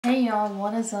Hey y'all,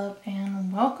 what is up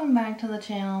and welcome back to the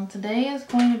channel. Today is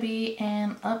going to be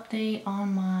an update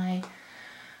on my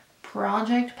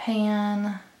Project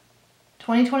Pan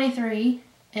 2023.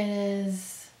 It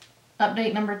is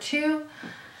update number 2.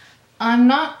 I'm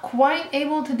not quite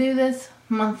able to do this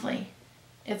monthly.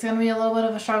 It's going to be a little bit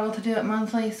of a struggle to do it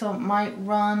monthly, so it might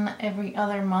run every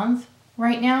other month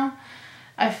right now.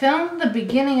 I filmed the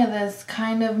beginning of this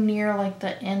kind of near like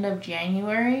the end of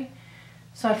January.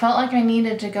 So I felt like I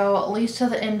needed to go at least to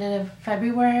the end of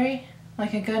February,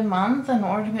 like a good month, in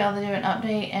order to be able to do an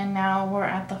update. And now we're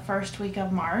at the first week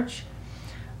of March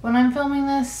when I'm filming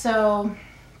this. So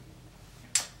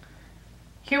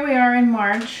here we are in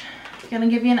March. Gonna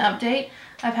give you an update.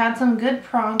 I've had some good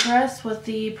progress with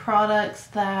the products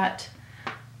that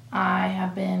I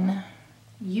have been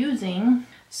using.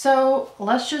 So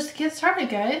let's just get started,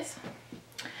 guys.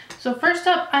 So first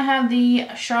up, I have the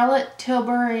Charlotte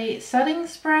Tilbury setting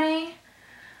spray.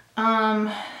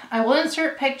 I will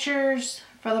insert pictures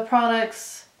for the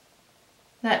products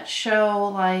that show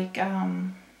like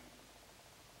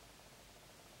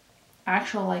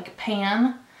actual like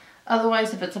pan.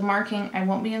 Otherwise, if it's a marking, I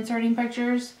won't be inserting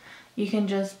pictures. You can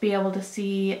just be able to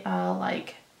see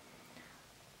like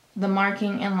the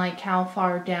marking and like how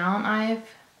far down I've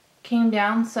came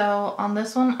down. So on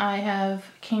this one I have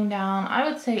came down, I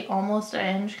would say almost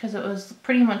an inch, because it was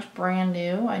pretty much brand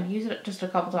new. I'd used it just a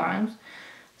couple times.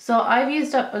 So I've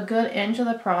used up a good inch of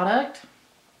the product.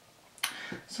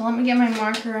 So let me get my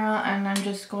marker out and I'm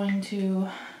just going to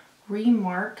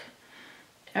remark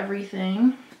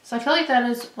everything. So I feel like that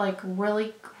is like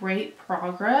really great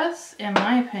progress in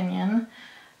my opinion.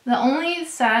 The only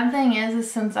sad thing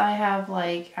is since I have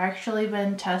like actually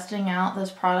been testing out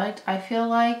this product, I feel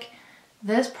like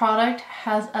this product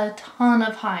has a ton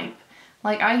of hype.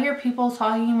 Like I hear people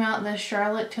talking about this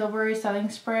Charlotte Tilbury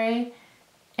setting spray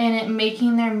and it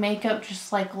making their makeup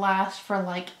just like last for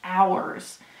like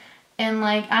hours. And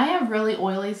like I have really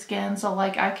oily skin, so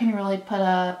like I can really put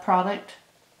a product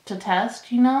to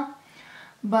test, you know?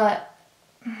 But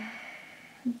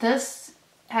this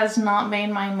has not made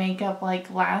my makeup like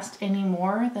last any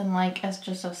more than like as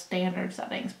just a standard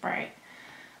setting spray.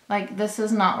 Like this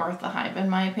is not worth the hype in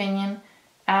my opinion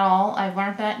at all. I've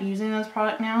learned that using this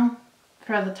product now.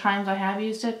 For the times I have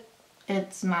used it,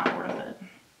 it's not worth it.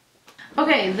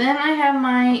 Okay, then I have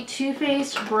my Too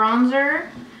Faced bronzer,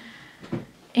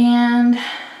 and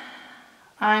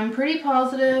I'm pretty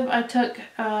positive I took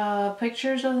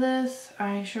pictures of this.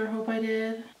 I sure hope I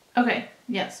did. Okay,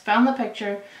 yes, found the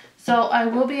picture. So I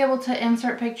will be able to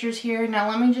insert pictures here. Now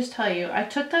let me just tell you, I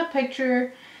took that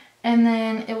picture and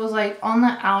then it was like on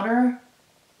the outer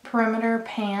perimeter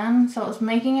pan, so it was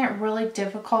making it really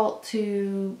difficult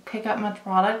to pick up much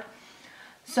product.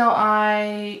 So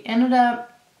I ended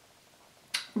up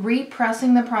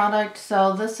repressing the product.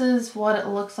 So this is what it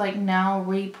looks like now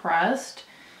repressed.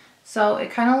 So it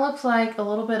kind of looks like a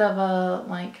little bit of a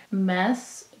like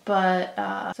mess, but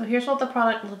so here's what the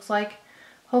product looks like.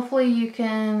 Hopefully you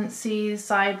can see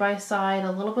side by side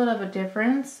a little bit of a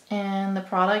difference in the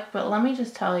product, but let me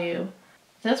just tell you,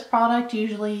 this product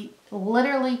usually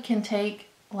literally can take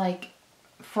like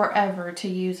forever to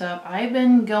use up. I've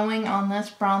been going on this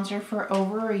bronzer for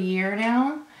over a year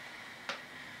now.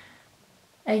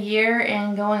 A year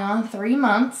and going on 3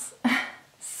 months.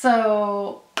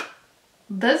 So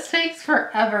this takes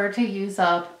forever to use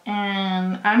up,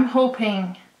 and I'm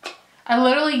hoping, I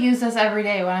literally use this every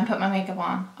day when I put my makeup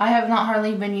on. I have not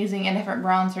hardly been using a different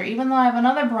bronzer. Even though I have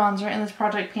another bronzer in this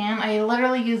Project Pan, I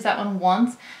literally used that one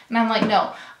once. And I'm like,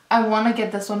 no, I want to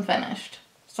get this one finished.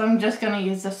 So I'm just going to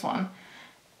use this one.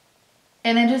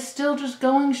 And it is still just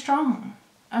going strong.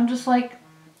 I'm just like,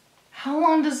 how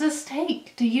long does this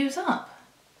take to use up?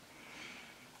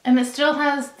 And it still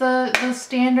has the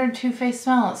standard Too Faced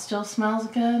smell. It still smells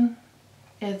good.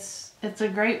 It's a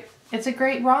great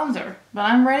bronzer, but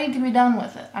I'm ready to be done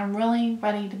with it. I'm really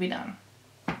ready to be done.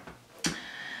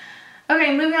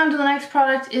 Okay, moving on to the next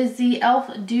product is the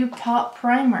e.l.f. Dew Pop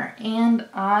Primer, and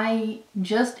I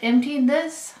just emptied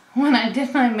this when I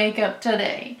did my makeup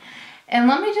today. And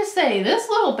let me just say, this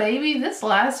little baby, this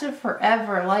lasted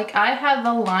forever. Like I had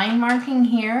the line marking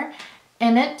here,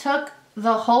 and it took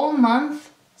the whole month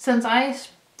since I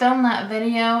filmed that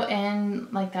video in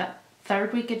like that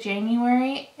third week of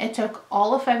January. It took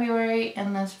all of February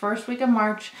and this first week of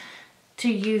March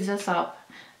to use this up.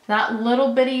 That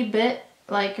little bitty bit,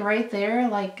 like right there,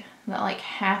 like that like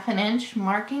half an inch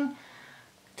marking,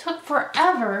 took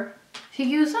forever to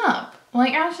use up.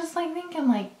 Like I was just like thinking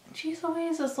like, geez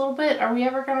Louise, this little bit, are we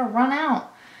ever gonna run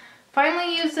out?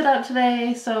 Finally used it up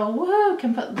today, so woohoo,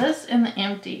 can put this in the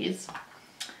empties.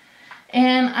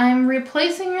 And I'm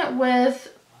replacing it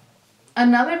with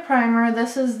another primer.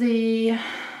 This is the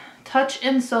Touch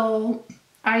and Soul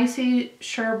Icy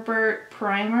Sherbet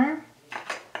Primer.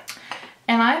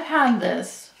 And I've had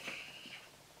this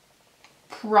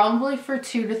probably for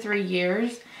 2 to 3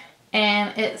 years.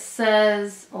 And it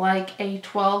says like a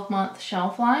 12-month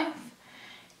shelf life.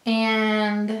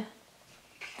 And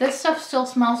this stuff still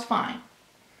smells fine.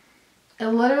 It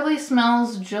literally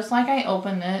smells just like I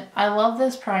opened it. I love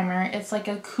this primer. It's like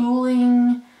a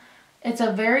cooling, it's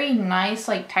a very nice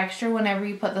like texture whenever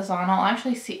you put this on. I'll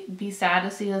actually be sad to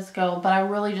see this go, but I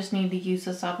really just need to use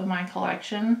this up in my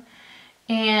collection.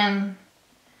 And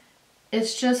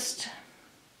it's just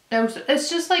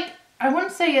like, I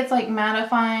wouldn't say it's like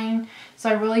mattifying,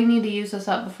 so I really need to use this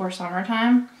up before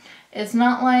summertime. It's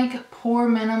not like pore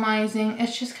minimizing.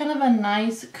 It's just kind of a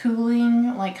nice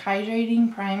cooling, like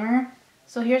hydrating primer.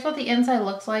 So here's what the inside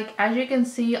looks like. As you can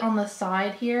see on the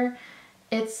side here,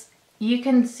 you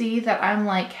can see that I'm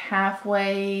like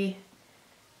halfway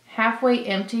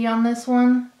empty on this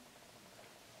one.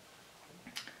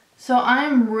 So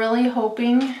I'm really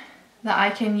hoping that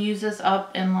I can use this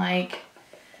up in like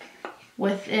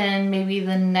within maybe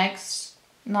the next,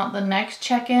 not the next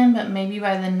check-in, but maybe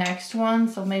by the next one.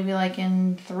 So maybe like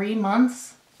in 3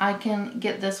 months I can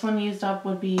get this one used up.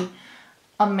 Would be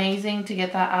amazing to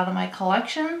get that out of my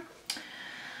collection.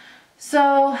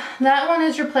 So that one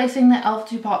is replacing the e.l.f.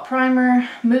 Dupont primer.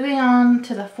 Moving on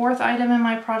to the fourth item in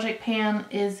my project pan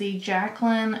is the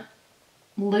Jaclyn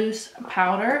loose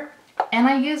powder. And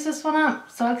I used this one up.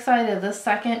 So excited. The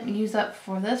second use up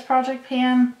for this project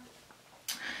pan.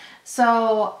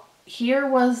 So here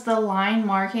was the line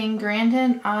marking.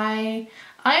 Granted, I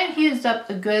had used up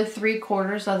a good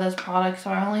 3/4 of this product, so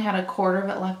I only had 1/4 of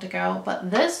it left to go. But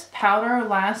this powder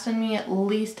lasted me at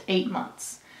least 8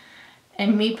 months.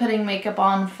 And me putting makeup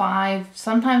on 5,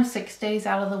 sometimes 6 days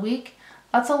out of the week,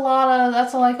 that's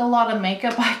like a lot of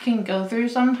makeup I can go through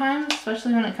sometimes,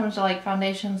 especially when it comes to like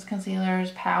foundations, concealers,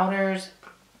 powders,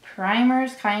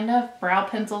 primers, kind of. Brow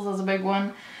pencils is a big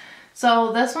one.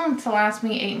 So this one to last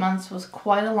me 8 months was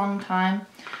quite a long time.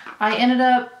 I ended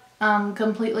up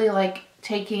completely like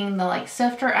taking the like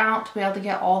sifter out to be able to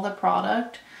get all the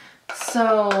product.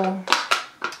 So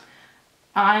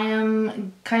I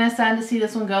am kind of sad to see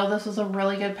this one go. This was a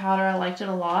really good powder. I liked it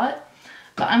a lot.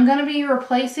 But I'm going to be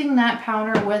replacing that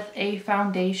powder with a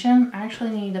foundation. I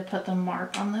actually need to put the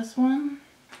mark on this one.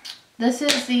 This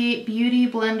is the Beauty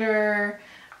Blender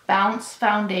Bounce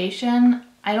Foundation.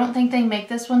 I don't think they make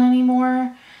this one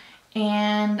anymore.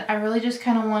 And I really just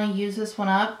kind of want to use this one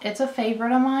up. It's a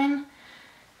favorite of mine.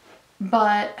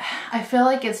 But I feel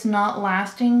like it's not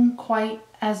lasting quite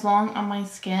as long on my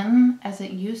skin as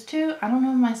it used to. I don't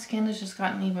know if my skin has just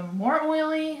gotten even more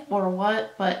oily or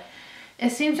what, but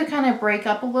it seems to kind of break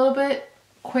up a little bit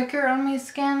quicker on my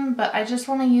skin. But I just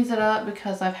want to use it up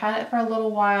because I've had it for a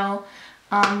little while.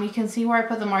 You can see where I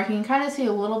put the marking. You can kind of see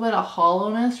a little bit of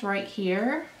hollowness right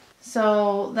here.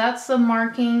 So that's the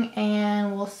marking,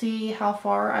 and we'll see how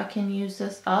far I can use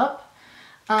this up.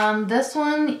 This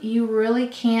one, you really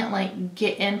can't like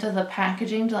get into the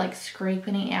packaging to like scrape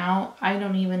any out. I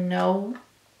don't even know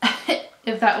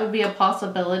if that would be a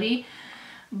possibility.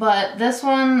 But this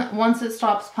one, once it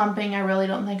stops pumping, I really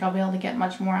don't think I'll be able to get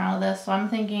much more out of this. So I'm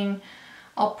thinking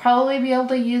I'll probably be able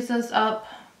to use this up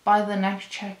by the next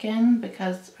check-in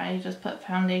because I just put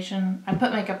foundation, I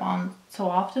put makeup on so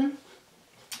often.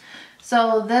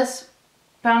 So this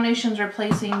foundation is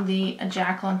replacing the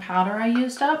Jaclyn powder I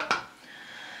used up.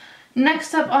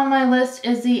 Next up on my list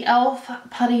is the e.l.f.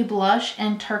 Putty Blush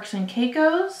in Turks and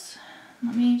Caicos.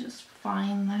 Let me just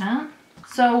find that.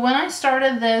 So when I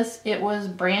started this, it was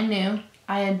brand new.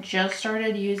 I had just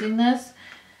started using this.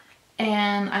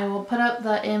 And I will put up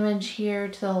the image here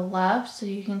to the left so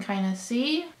you can kind of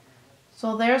see.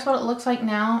 So there's what it looks like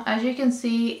now. As you can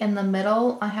see in the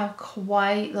middle, I have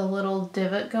quite the little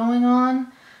divot going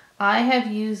on. I have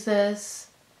used this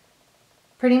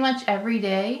pretty much every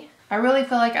day. I really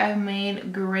feel like I've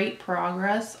made great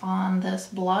progress on this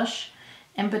blush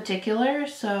in particular.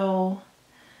 So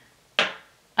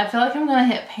I feel like I'm going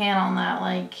to hit pan on that.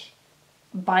 Like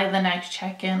by the next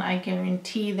check-in, I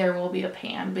guarantee there will be a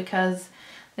pan because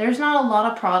there's not a lot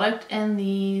of product in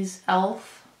these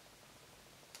e.l.f.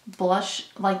 blush,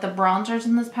 like the bronzers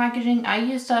in this packaging. I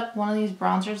used up one of these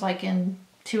bronzers like in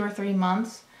 2 or 3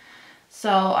 months.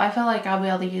 So I feel like I'll be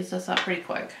able to use this up pretty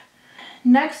quick.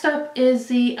 Next up is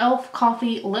the e.l.f.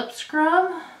 Coffee Lip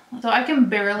Scrub. So I can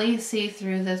barely see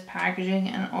through this packaging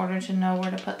in order to know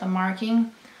where to put the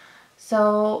marking.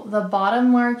 So the bottom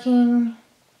marking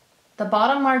The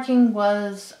bottom marking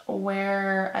was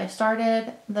where I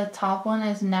started. The top one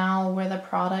is now where the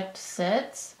product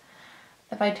sits.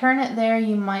 If I turn it there,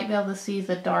 you might be able to see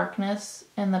the darkness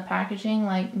in the packaging,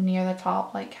 like near the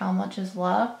top, like how much is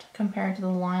left compared to the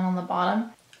line on the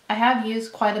bottom. I have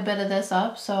used quite a bit of this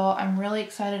up, so I'm really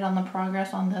excited on the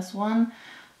progress on this one.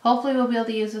 Hopefully we'll be able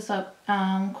to use this up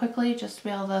quickly, just to be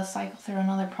able to cycle through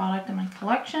another product in my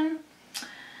collection.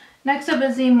 Next up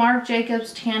is the Marc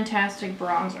Jacobs Tantastic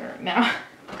Bronzer. Now,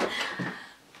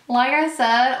 like I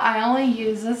said, I only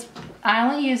use this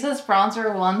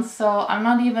bronzer once, so I'm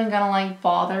not even gonna like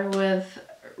bother with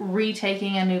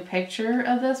retaking a new picture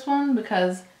of this one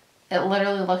because it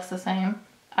literally looks the same.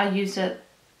 I used it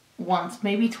once,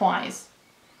 maybe twice.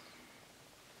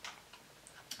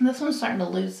 This one's starting to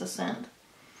lose the scent.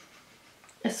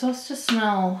 It's supposed to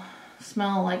smell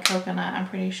like coconut, I'm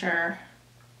pretty sure.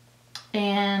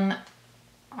 And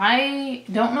I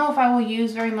don't know if I will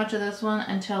use very much of this one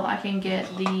until I can get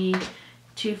the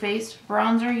Too Faced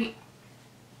bronzer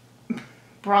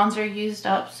used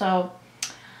up. So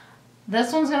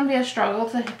this one's going to be a struggle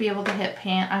to be able to hit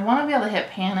pan. I want to be able to hit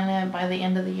pan in it by the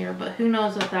end of the year, but who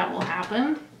knows if that will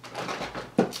happen.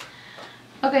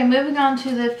 Okay, moving on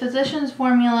to the Physicians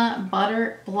Formula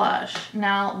Butter Blush.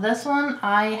 Now, this one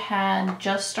I had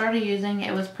just started using.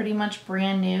 It was pretty much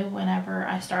brand new whenever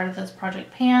I started this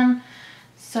project pan.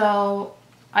 So,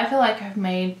 I feel like I've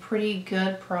made pretty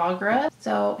good progress.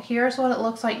 So, here's what it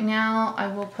looks like now. I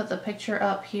will put the picture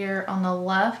up here on the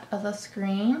left of the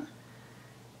screen.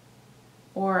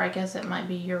 Or I guess it might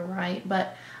be your right,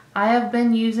 but I have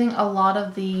been using a lot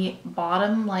of the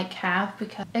bottom like half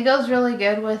because it goes really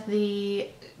good with the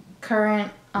current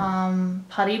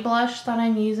putty blush that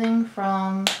I'm using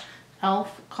from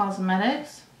e.l.f.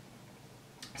 Cosmetics.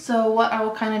 So what I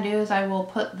will kind of do is I will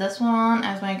put this one on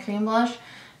as my cream blush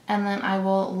and then I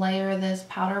will layer this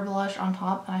powder blush on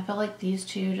top, and I feel like these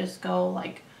two just go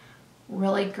like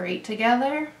really great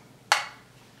together.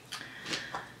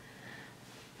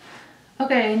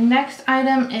 Okay, next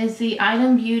item is the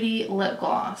Item Beauty lip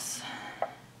gloss.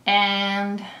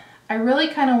 And I really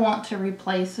kind of want to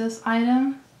replace this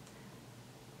item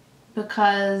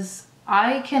because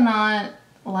I cannot,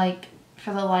 like,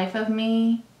 for the life of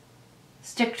me,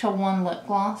 stick to one lip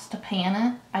gloss to pan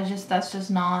it. That's just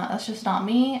not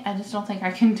me. I just don't think I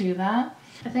can do that.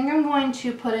 I think I'm going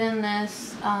to put in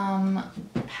this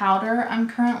powder I'm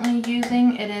currently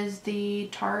using. It is the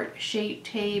Tarte Shape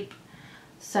Tape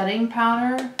setting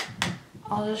powder.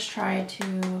 I'll just try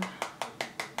to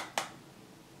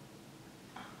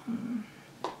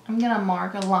I'm gonna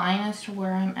mark a line as to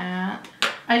where I'm at.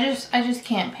 I just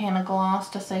can't pan a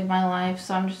gloss to save my life,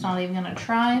 so I'm just not even gonna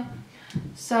try.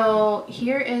 So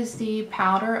here is the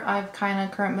powder I've kind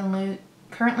of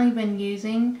currently been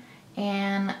using,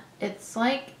 and it's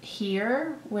like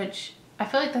here, which I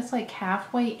feel like that's like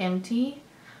halfway empty.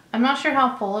 I'm not sure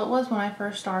how full it was when I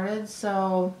first started,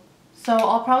 so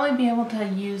I'll probably be able to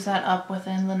use that up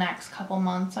within the next couple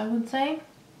months, I would say.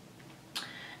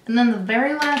 And then the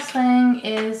very last thing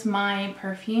is my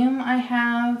perfume I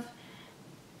have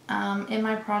in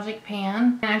my project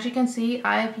pan. And as you can see,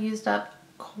 I've used up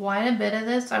quite a bit of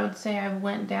this. I would say I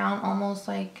went down almost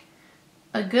like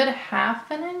a good half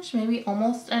an inch, maybe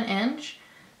almost an inch.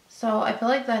 So I feel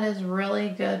like that is really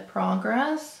good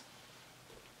progress.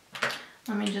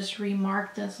 Let me just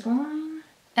remark this line.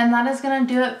 And that is going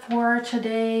to do it for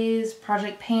today's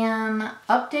Project Pan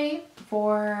update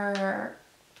for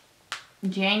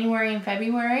January and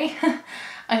February.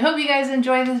 I hope you guys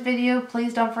enjoyed this video.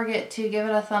 Please don't forget to give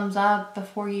it a thumbs up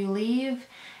before you leave.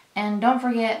 And don't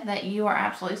forget that you are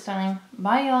absolutely stunning.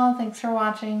 Bye y'all. Thanks for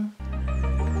watching.